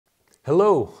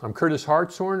Hello, I'm Curtis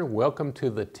Hartshorn. Welcome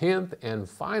to the 10th and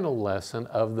final lesson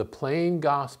of the plain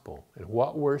gospel and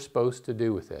what we're supposed to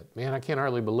do with it. Man, I can't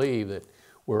hardly believe that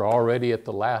we're already at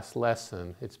the last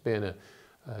lesson. It's been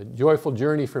a joyful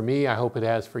journey for me. I hope it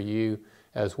has for you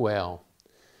as well.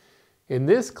 In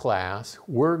this class,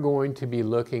 we're going to be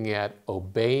looking at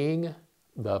obeying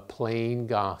the plain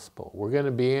gospel. We're going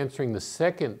to be answering the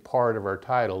second part of our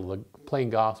title, the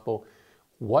plain gospel.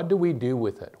 What do we do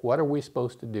with it? What are we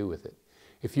supposed to do with it?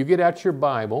 If you get out your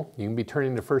Bible, you can be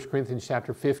turning to 1 Corinthians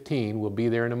chapter 15. We'll be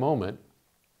there in a moment.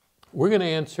 We're going to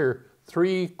answer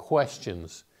 3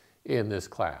 questions in this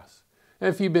class. And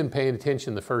if you've been paying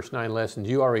attention the first 9 lessons,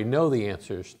 you already know the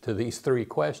answers to these 3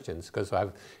 questions because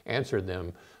I've answered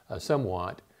them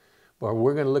somewhat. But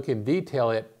we're going to look in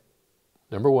detail at,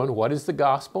 number 1, what is the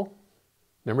gospel?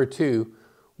 Number 2,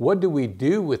 what do we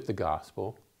do with the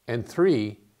gospel? And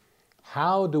 3,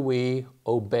 how do we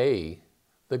obey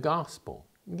the gospel?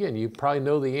 Again, you probably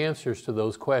know the answers to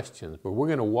those questions, but we're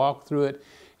going to walk through it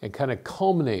and kind of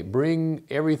culminate, bring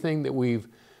everything that we've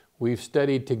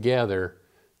studied together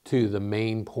to the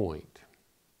main point.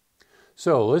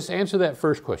 So let's answer that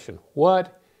first question.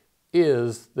 What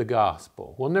is the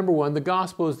gospel? Well, number 1, the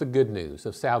gospel is the good news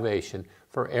of salvation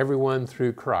for everyone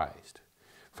through Christ.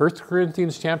 1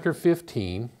 Corinthians chapter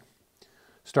 15,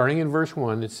 starting in verse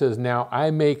 1, it says, "Now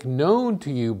I make known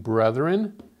to you,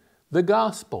 brethren, the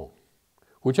gospel,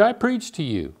 which I preached to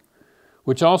you,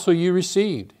 which also you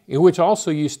received, in which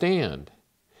also you stand,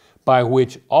 by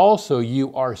which also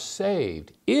you are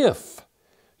saved, if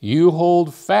you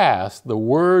hold fast the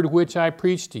word which I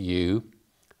preached to you,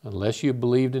 unless you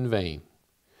believed in vain.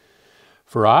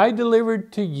 For I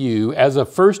delivered to you as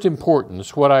of first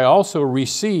importance what I also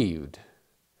received,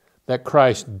 that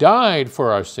Christ died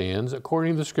for our sins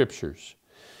according to the Scriptures,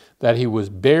 that He was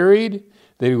buried,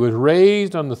 that He was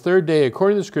raised on the 3rd day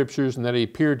according to the Scriptures, and that He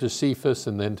appeared to Cephas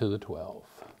and then to the 12.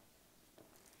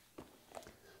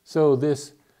 So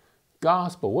this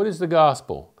gospel, what is the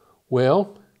gospel?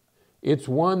 Well, it's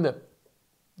one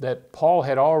that Paul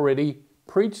had already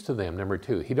preached to them, number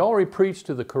 2. He'd already preached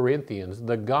to the Corinthians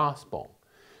the gospel.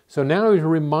 So now he's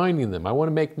reminding them, I want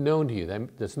to make known to you.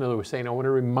 That's another way of saying, I want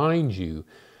to remind you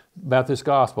about this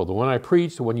gospel, the one I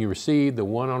preached, the one you received, the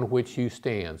one on which you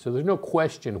stand. So there's no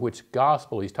question which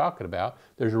gospel he's talking about.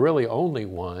 There's really only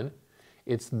one.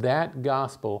 It's that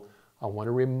gospel I want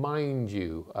to remind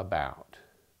you about.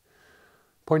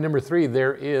 Point number 3,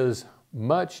 there is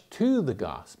much to the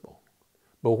gospel.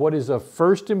 But what is of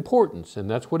first importance,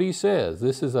 and that's what he says,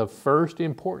 this is of first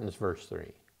importance, verse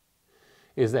 3,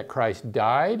 is that Christ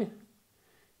died,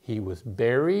 He was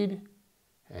buried,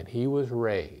 and He was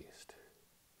raised.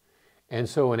 And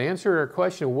so in answer to our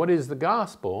question, what is the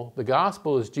gospel? The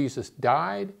gospel is Jesus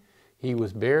died, He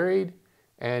was buried,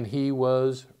 and He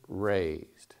was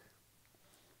raised.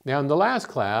 Now in the last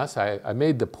class, I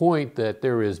made the point that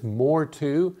there is more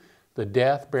to the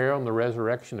death, burial, and the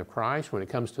resurrection of Christ when it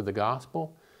comes to the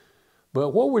gospel.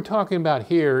 But what we're talking about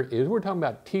here is we're talking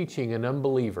about teaching an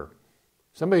unbeliever,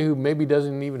 somebody who maybe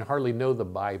doesn't even hardly know the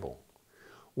Bible.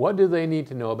 What do they need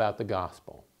to know about the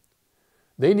gospel?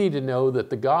 They need to know that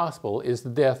the gospel is the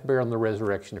death, burial, and the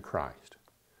resurrection of Christ.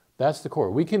 That's the core.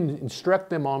 We can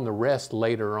instruct them on the rest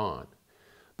later on.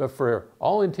 But for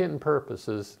all intent and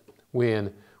purposes,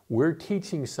 when we're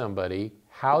teaching somebody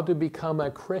how to become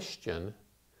a Christian,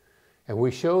 and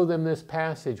we show them this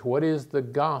passage, what is the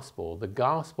gospel? The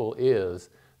gospel is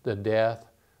the death,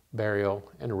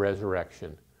 burial, and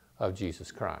resurrection of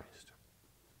Jesus Christ.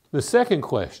 The second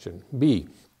question, B,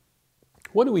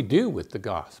 what do we do with the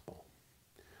gospel?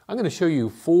 I'm going to show you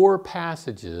 4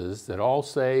 passages that all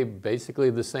say basically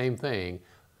the same thing,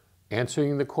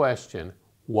 answering the question,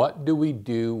 what do we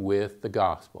do with the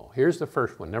gospel? Here's the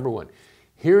first one. Number 1,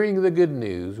 hearing the good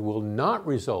news will not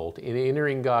result in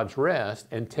entering God's rest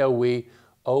until we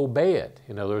obey it.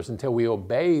 In other words, until we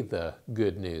obey the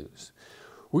good news.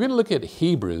 We're going to look at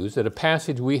Hebrews, at a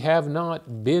passage we have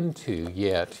not been to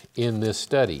yet in this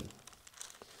study.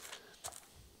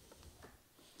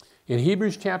 In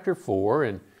Hebrews chapter 4,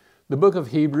 and the book of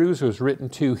Hebrews was written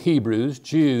to Hebrews,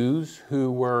 Jews who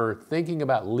were thinking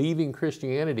about leaving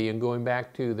Christianity and going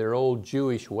back to their old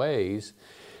Jewish ways.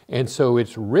 And so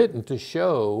it's written to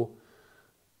show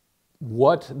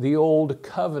what the old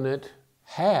covenant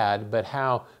had, but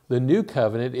how the new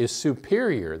covenant is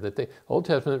superior, that the Old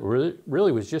Testament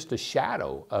really was just a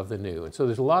shadow of the new. And so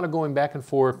there's a lot of going back and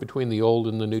forth between the Old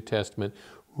and the New Testament.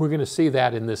 We're going to see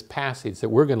that in this passage that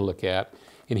we're going to look at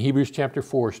in Hebrews chapter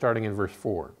 4, starting in verse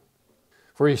 4.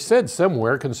 For he said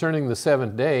somewhere concerning the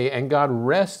 7th day, and God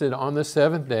rested on the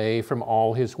 7th day from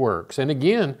all His works. And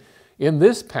again, in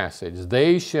this passage,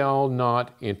 they shall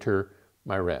not enter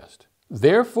my rest.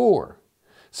 Therefore,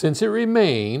 since it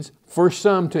remains for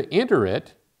some to enter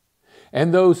it,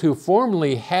 and those who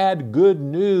formerly had good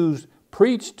news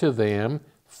preached to them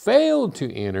failed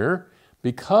to enter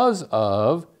because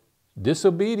of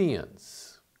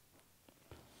disobedience.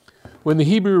 When the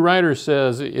Hebrew writer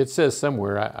says, it says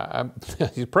somewhere,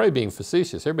 he's probably being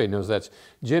facetious. Everybody knows that's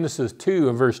Genesis 2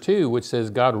 and verse 2, which says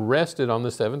God rested on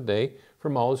the seventh day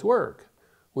from all his work.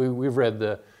 We've read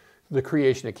the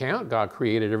creation account. God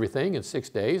created everything in 6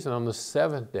 days, and on the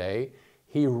seventh day,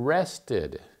 he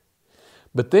rested.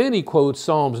 But then he quotes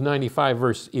Psalms 95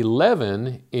 verse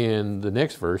 11 in the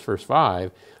next verse, verse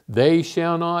 5, they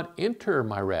shall not enter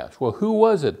my rest. Well, who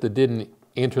was it that didn't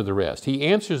enter the rest? He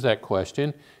answers that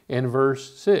question in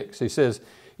verse 6. He says,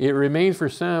 it remains for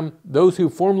some, those who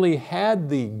formerly had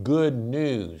the good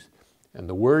news. And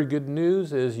the word good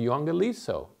news is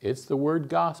euangelizo. It's the word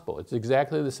gospel. It's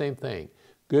exactly the same thing.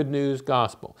 Good news,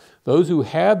 gospel. Those who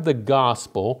had the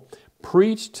gospel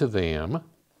preached to them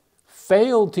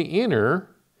failed to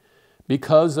enter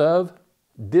because of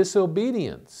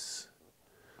disobedience.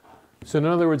 So in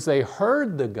other words, they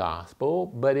heard the gospel,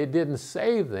 but it didn't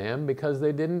save them because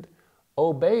they didn't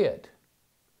obey it.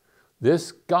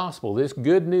 This gospel, this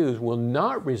good news, will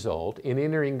not result in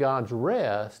entering God's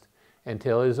rest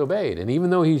until it is obeyed. And even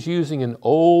though he's using an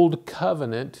old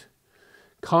covenant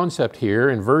concept here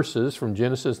in verses from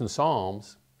Genesis and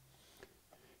Psalms,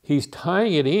 he's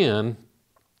tying it in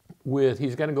with,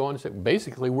 he's going to go on to say,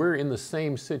 basically we're in the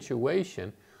same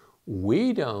situation.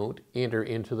 We don't enter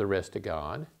into the rest of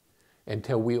God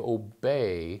until we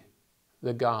obey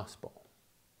the gospel.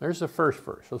 There's the first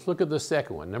verse. Let's look at the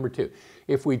second one, number 2.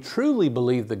 If we truly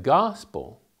believe the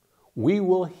gospel, we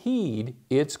will heed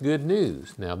its good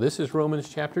news. Now this is Romans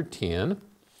chapter 10,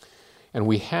 and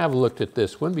we have looked at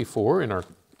this one before in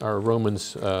our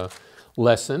Romans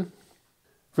lesson.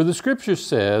 For the scripture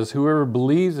says, whoever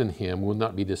believes in him will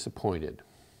not be disappointed.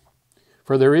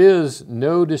 For there is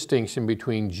no distinction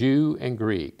between Jew and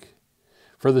Greek.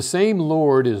 For the same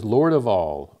Lord is Lord of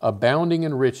all, abounding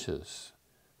in riches,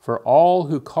 for all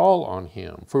who call on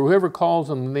him. For whoever calls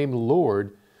on the name of the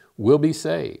Lord will be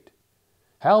saved.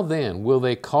 How then will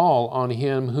they call on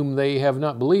him whom they have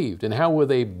not believed? And how will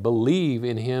they believe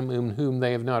in him in whom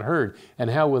they have not heard? And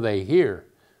how will they hear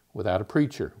without a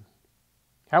preacher?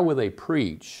 How will they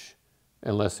preach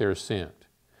unless they are sent?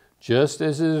 Just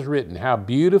as it is written, how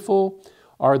beautiful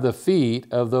are the feet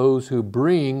of those who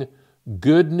bring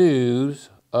good news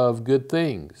of good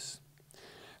things.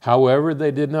 However,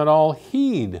 they did not all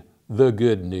heed the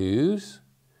good news.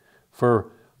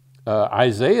 For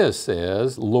Isaiah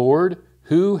says, Lord,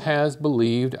 who has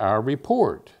believed our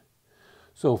report?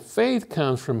 So faith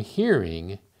comes from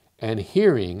hearing, and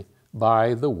hearing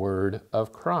by the word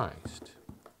of Christ.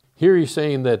 Here he's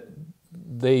saying that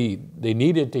they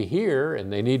needed to hear,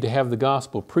 and they need to have the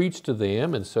gospel preached to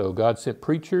them, and so God sent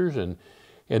preachers, and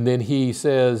then he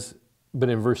says, but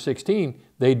in verse 16,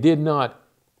 they did not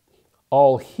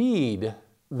all heed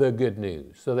the good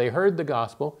news. So they heard the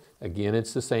gospel. Again,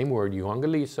 it's the same word,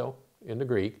 euangelizo in the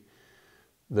Greek.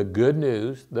 The good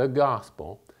news, the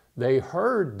gospel. They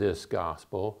heard this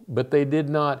gospel, but they did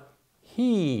not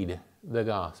heed the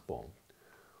gospel.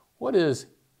 What is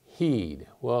heed?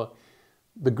 Well,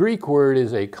 the Greek word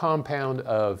is a compound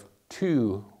of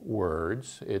two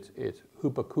words. It's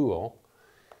hupakuo,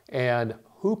 and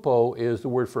hupo is the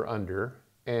word for under,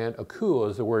 and akuo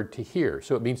is the word to hear.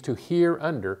 So it means to hear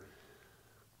under,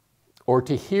 or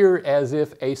to hear as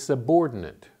if a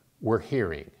subordinate were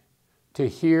hearing. To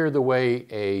hear the way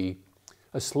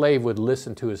a slave would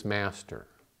listen to his master.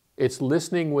 It's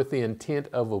listening with the intent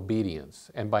of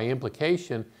obedience, and by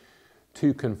implication,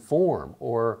 to conform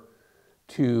or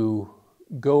to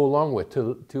go along with,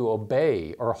 to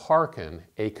obey or hearken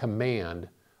a command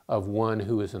of one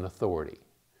who is in authority.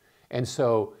 And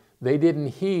so they didn't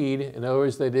heed, in other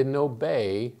words, they didn't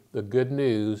obey the good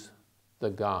news, the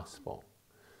gospel.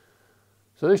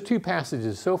 So there's two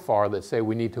passages so far that say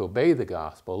we need to obey the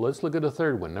gospel. Let's look at a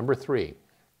third one, number 3.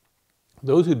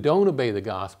 Those who don't obey the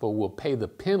gospel will pay the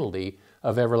penalty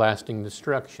of everlasting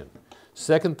destruction.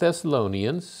 2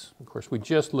 Thessalonians, of course we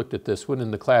just looked at this one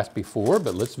in the class before,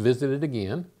 but let's visit it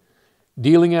again.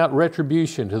 Dealing out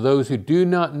retribution to those who do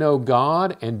not know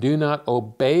God and do not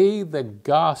obey the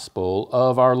gospel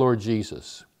of our Lord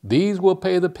Jesus. These will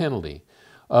pay the penalty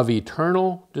of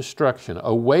eternal destruction,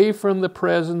 away from the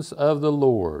presence of the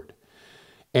Lord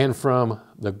and from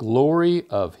the glory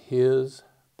of his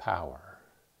power.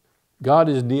 God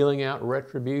is dealing out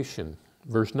retribution.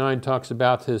 Verse 9 talks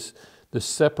about the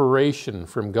separation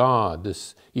from God,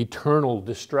 this eternal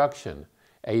destruction.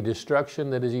 a destruction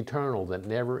that is eternal, that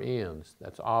never ends.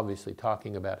 That's obviously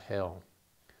talking about hell.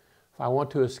 If I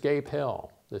want to escape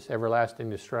hell, this everlasting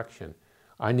destruction,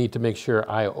 I need to make sure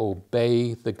I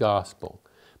obey the gospel,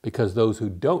 because those who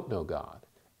don't know God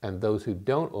and those who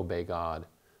don't obey God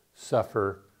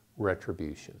suffer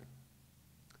retribution.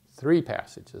 3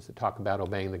 passages that talk about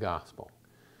obeying the gospel.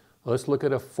 Let's look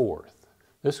at a fourth.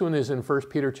 This one is in 1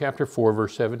 Peter chapter 4,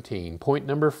 verse 17. Point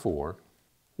number 4.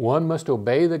 One must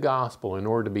obey the gospel in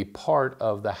order to be part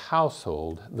of the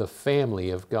household, the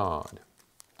family of God.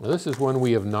 Now, this is one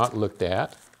we have not looked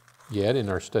at yet in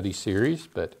our study series,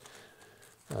 but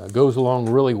goes along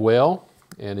really well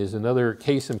and is another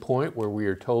case in point where we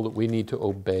are told that we need to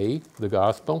obey the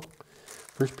gospel.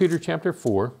 1 Peter chapter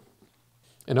 4,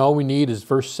 and all we need is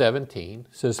verse 17.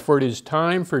 It says, "For it is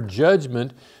time for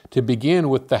judgment to begin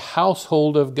with the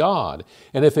household of God.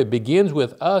 And if it begins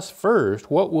with us first,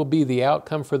 what will be the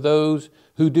outcome for those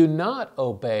who do not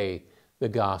obey the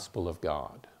gospel of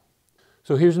God?"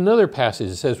 So here's another passage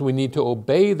that says we need to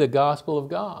obey the gospel of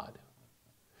God.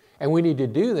 And we need to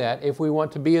do that if we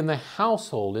want to be in the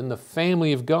household, in the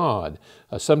family of God.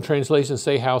 Some translations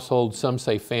say household, some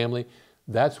say family.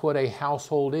 That's what a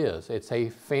household is. It's a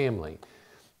family.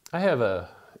 I have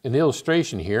an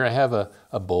illustration here. I have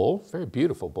a bowl, very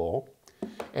beautiful bowl.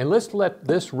 And let's let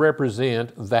this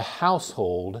represent the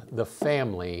household, the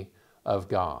family of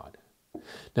God.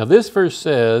 Now this verse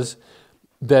says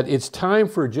that it's time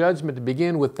for judgment to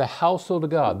begin with the household of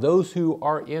God. Those who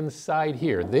are inside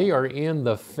here, they are in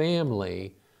the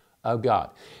family of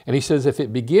God. And he says if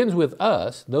it begins with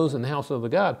us, those in the household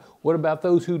of God, what about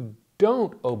those who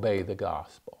don't obey the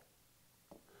gospel?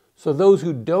 So those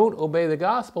who don't obey the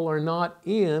gospel are not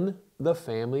in the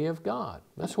family of God.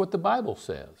 That's what the Bible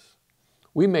says.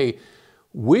 We may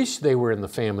wish they were in the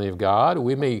family of God.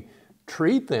 We may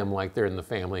treat them like they're in the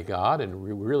family of God, and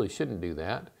we really shouldn't do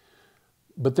that.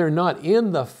 But they're not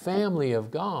in the family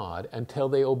of God until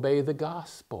they obey the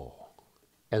gospel.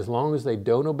 As long as they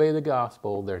don't obey the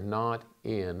gospel, they're not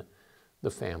in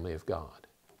the family of God.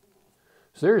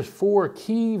 So there's 4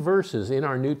 key verses in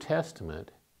our New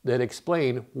Testament that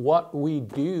explain what we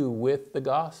do with the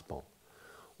gospel.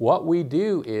 What we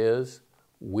do is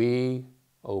we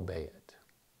obey it.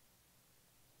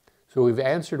 So we've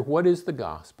answered what is the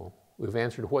gospel. We've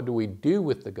answered what do we do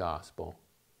with the gospel.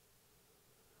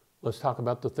 Let's talk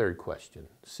about the third question.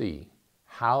 C,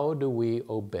 how do we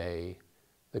obey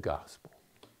the gospel?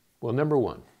 Well, number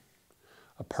 1,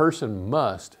 a person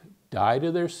must die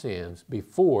to their sins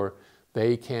before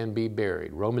they can be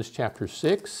buried. Romans chapter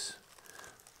 6,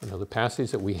 another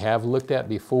passage that we have looked at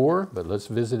before, but let's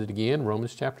visit it again.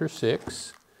 Romans chapter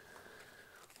 6.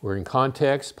 Where in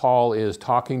context, Paul is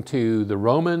talking to the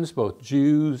Romans, both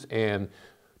Jews and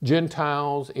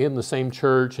Gentiles in the same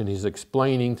church, and he's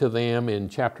explaining to them in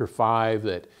chapter 5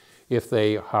 that if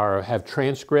they have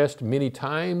transgressed many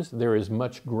times, there is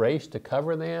much grace to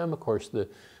cover them. Of course,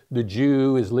 the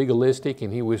Jew is legalistic,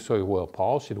 and he would say, well,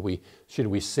 Paul, should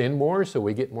we sin more so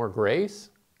we get more grace?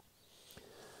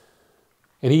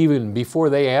 And even before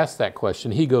they ask that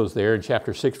question, he goes there in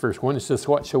chapter 6, verse 1, and says,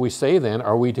 what shall we say then?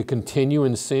 Are we to continue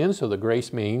in sin so the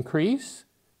grace may increase?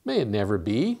 May it never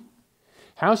be.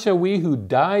 How shall we who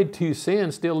died to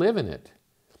sin still live in it?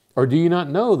 Or do you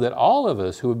not know that all of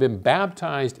us who have been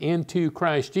baptized into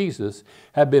Christ Jesus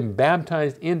have been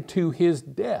baptized into his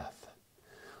death?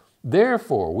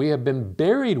 Therefore, we have been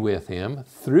buried with him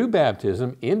through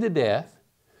baptism into death,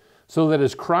 so that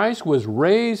as Christ was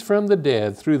raised from the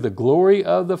dead through the glory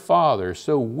of the Father,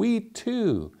 so we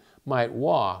too might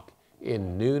walk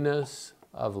in newness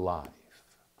of life.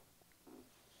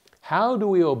 How do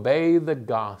we obey the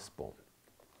gospel?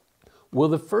 Well,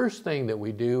 the first thing that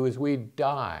we do is we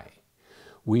die.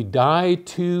 We die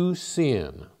to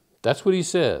sin. That's what he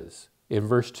says in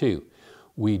verse 2.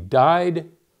 We died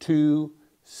to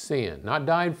sin, not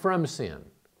died from sin.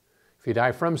 If you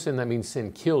die from sin, that means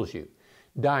sin kills you.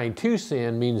 Dying to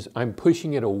sin means I'm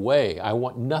pushing it away. I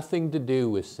want nothing to do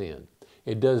with sin.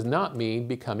 It does not mean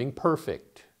becoming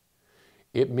perfect.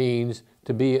 It means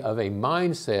to be of a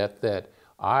mindset that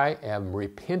I am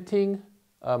repenting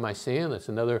of my sin. That's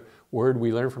another word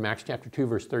we learn from Acts chapter 2,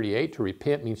 verse 38. To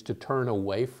repent means to turn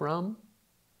away from.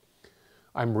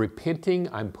 I'm repenting.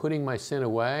 I'm putting my sin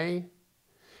away.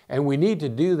 And we need to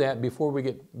do that before we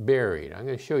get buried. I'm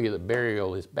going to show you that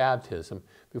burial is baptism.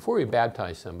 Before we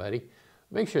baptize somebody,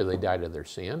 make sure they die to their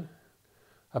sin.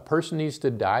 A person needs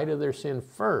to die to their sin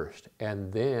first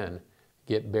and then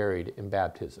get buried in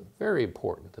baptism. Very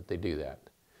important that they do that.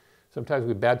 Sometimes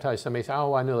we baptize somebody and say,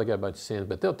 oh, I know they got a bunch of sins,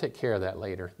 but they'll take care of that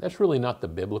later. That's really not the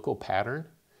biblical pattern.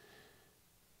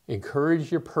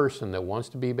 Encourage your person that wants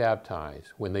to be baptized.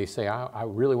 When they say, I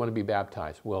really want to be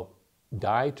baptized, well,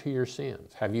 die to your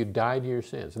sins. Have you died to your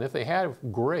sins? And if they have,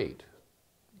 great.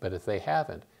 But if they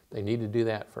haven't, they need to do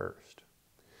that first.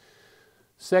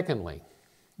 Secondly,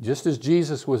 just as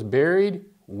Jesus was buried,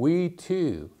 we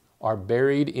too are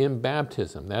buried in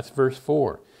baptism. That's verse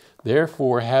 4.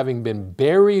 Therefore, having been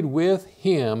buried with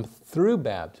him through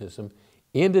baptism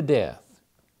into death,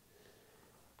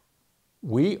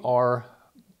 we are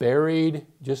buried,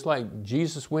 just like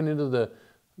Jesus went into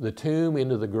the tomb,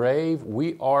 into the grave,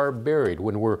 we are buried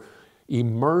when we're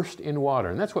immersed in water.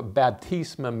 And that's what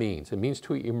baptisma means. It means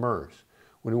to immerse.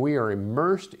 When we are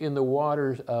immersed in the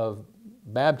waters of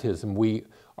baptism, we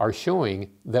are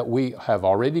showing that we have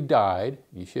already died.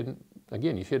 You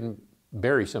shouldn't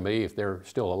bury somebody if they're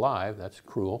still alive. That's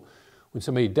cruel. When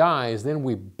somebody dies, then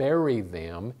we bury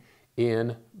them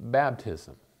in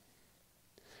baptism.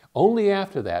 Only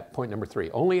after that, point number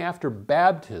 3, only after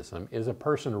baptism is a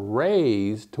person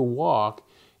raised to walk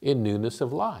in newness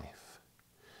of life.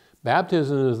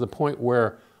 Baptism is the point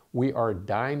where we are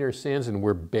dying our sins and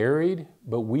we're buried,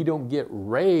 but we don't get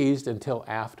raised until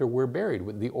after we're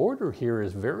buried. The order here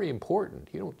is very important.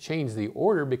 You don't change the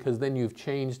order because then you've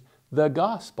changed the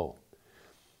gospel.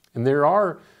 And there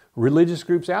are religious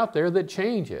groups out there that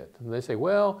change it. And they say,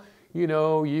 well, you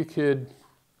know, you could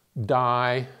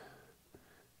die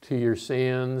to your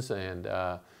sins and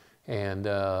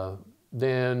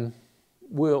then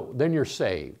you're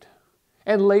saved.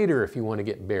 And later, if you want to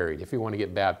get buried, if you want to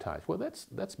get baptized, well,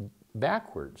 that's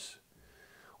backwards.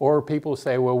 Or people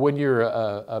say, well, when you're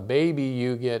a baby,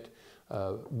 you get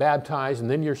baptized and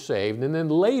then you're saved, and then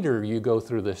later you go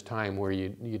through this time where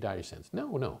you die your sins.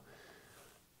 No.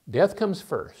 Death comes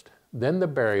first, then the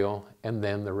burial, and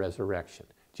then the resurrection.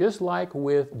 Just like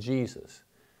with Jesus.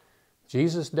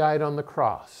 Jesus died on the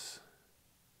cross.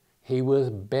 He was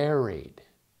buried.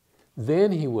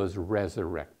 Then he was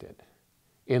resurrected.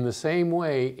 In the same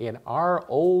way, in our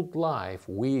old life,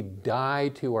 we die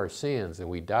to our sins and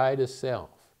we die to self.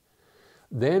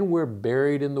 Then we're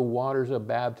buried in the waters of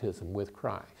baptism with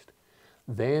Christ.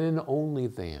 Then and only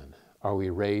then are we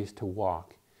raised to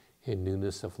walk in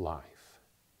newness of life.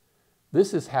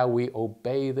 This is how we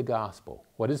obey the gospel.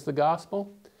 What is the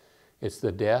gospel? It's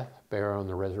the death, burial, and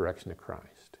the resurrection of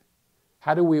Christ.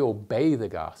 How do we obey the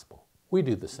gospel? We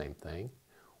do the same thing.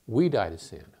 We die to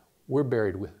sin. We're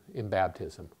buried in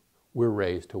baptism. We're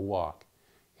raised to walk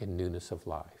in newness of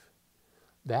life.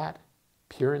 That,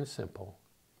 pure and simple,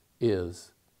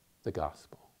 is the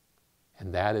gospel.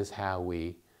 And that is how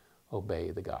we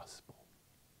obey the gospel.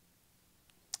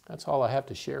 That's all I have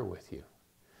to share with you.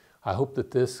 I hope that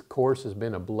this course has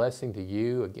been a blessing to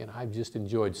you. Again, I've just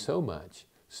enjoyed so much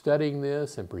studying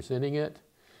this and presenting it.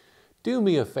 Do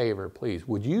me a favor, please.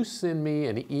 Would you send me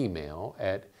an email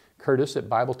at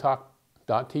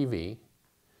curtis@BibleTalk.tv,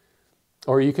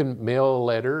 or you can mail a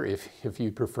letter if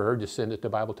you prefer. Just send it to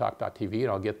BibleTalk.tv and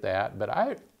I'll get that. But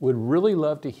I would really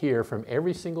love to hear from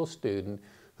every single student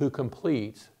who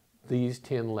completes these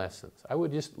 10 lessons. I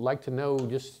would just like to know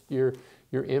just your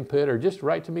input, or just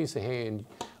write to me and say, hey,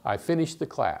 I finished the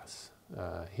class.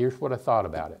 Here's what I thought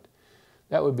about it.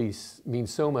 That would mean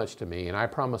so much to me, and I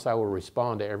promise I will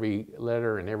respond to every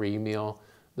letter and every email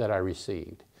that I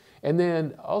received. And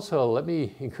then also, let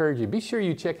me encourage you, be sure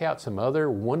you check out some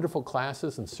other wonderful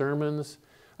classes and sermons.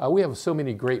 We have so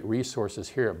many great resources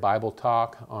here at Bible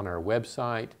Talk on our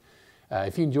website.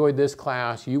 If you enjoyed this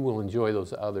class, you will enjoy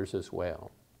those others as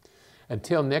well.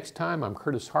 Until next time, I'm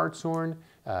Curtis Hartshorn.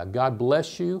 God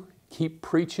bless you. Keep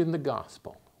preaching the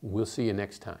gospel. We'll see you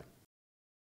next time.